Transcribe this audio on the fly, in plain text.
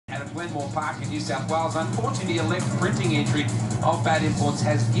Glenmore Park in New South Wales. Unfortunately, a left printing entry of Bad Influence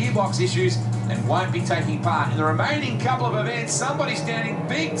has gearbox issues and won't be taking part in the remaining couple of events. Somebody standing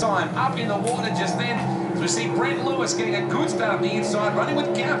big time up in the water just then. As we see Brent Lewis getting a good start on the inside, running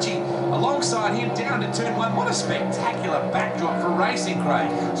with Gouchy alongside him down to turn one. What a spectacular backdrop for racing, Craig.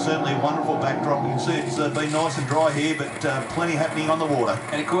 Certainly a wonderful backdrop. You can see it's been nice and dry here, but plenty happening on the water.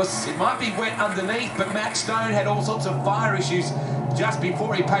 And of course, it might be wet underneath, but Matt Stone had all sorts of fire issues just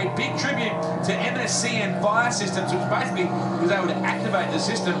before he paid big tribute to MSC and Fire Systems, which basically was able to activate the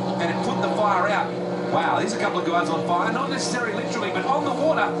system and it put the fire out. Wow, there's a couple of guys on fire, not necessarily literally, but on the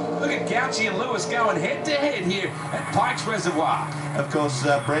water. Look at Gouchy and Lewis going head-to-head here at Pikes Reservoir. Of course,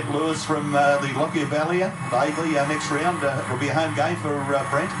 Brent Lewis from the Lockyer Valley, Vaguely, next round will be a home game for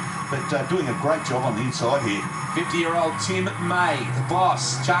Brent, but doing a great job on the inside here. 50-year-old Tim May, the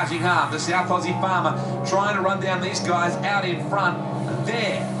boss, charging hard. The South Aussie farmer trying to run down these guys out in front. And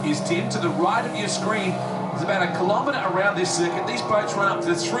there is Tim to the right of your screen. It's about a kilometre around this circuit. These boats run up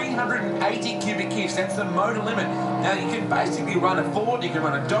to 380 cubic inch. That's the motor limit. Now, you can basically run a Ford, you can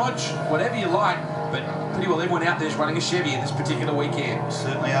run a Dodge, whatever you like, but pretty well everyone out there is running a Chevy in this particular weekend.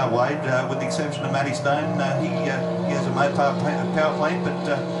 Certainly are, Wade, with the exception of Matty Stone. He has a Mopar power plant,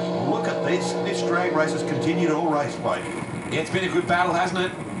 but look at this. This drag race has continued all race, Wade. Yeah, it's been a good battle, hasn't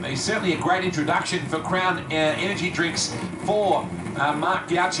it? It's certainly a great introduction for Crown Energy Drinks for Mark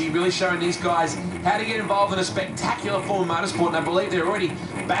Gouchy, really showing these guys how to get involved in a spectacular form of motorsport, and I believe they're already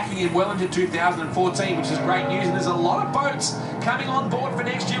backing him well into 2014, which is great news, and there's a lot of boats coming on board for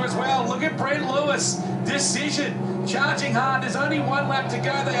next year as well. Look at Brent Lewis, decision, charging hard. There's only one lap to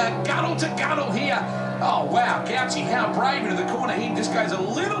go. They are gunnel to gunnel here. Oh wow, Gouchy, how brave into the corner. He just goes a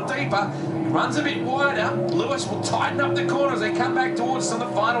little deeper, runs a bit wider. Lewis will tighten up the corner as they come back towards us on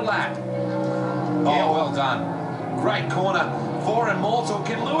the final lap. Yeah, well done. Great corner for Immortal.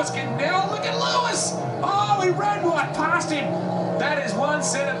 Can Lewis get down? Look at Lewis! Oh, he ran right past him. That is one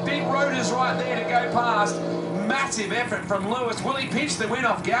set of big rotors right there to go past. Massive effort from Lewis. Will he pinch the win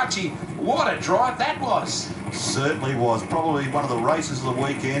off Gouchy? What a drive that was. Certainly was. Probably one of the races of the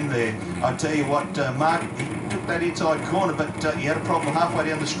weekend there. I tell you what, Mark, he took that inside corner, but he had a problem halfway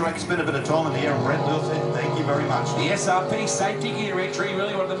down the straight. Spent a bit of time in the air, and Brent Lewis said, thank you very much. The SRP safety gear entry,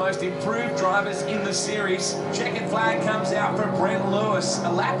 really one of the most improved drivers in the series. Checkered flag comes out for Brent Lewis.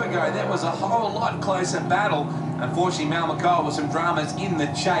 A lap ago, that was a whole lot closer battle. Unfortunately, Mal McCall with some dramas in the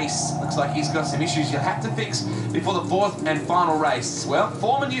chase. Looks like he's got some issues you'll have to fix before the fourth and final race. Well,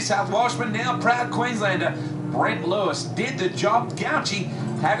 former New South Welshman, now proud Queenslander, Brent Lewis did the job. Gouchy,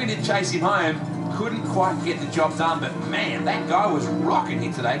 having to chase him home, couldn't quite get the job done. But man, that guy was rocking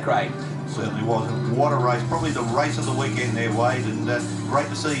here today, Craig. Certainly was. What a race. Probably the race of the weekend there, Wade. And great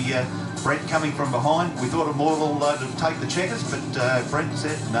to see Brent coming from behind. We thought Immortal to take the checkers, but Brent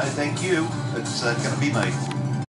said, no, thank you. It's going to be me.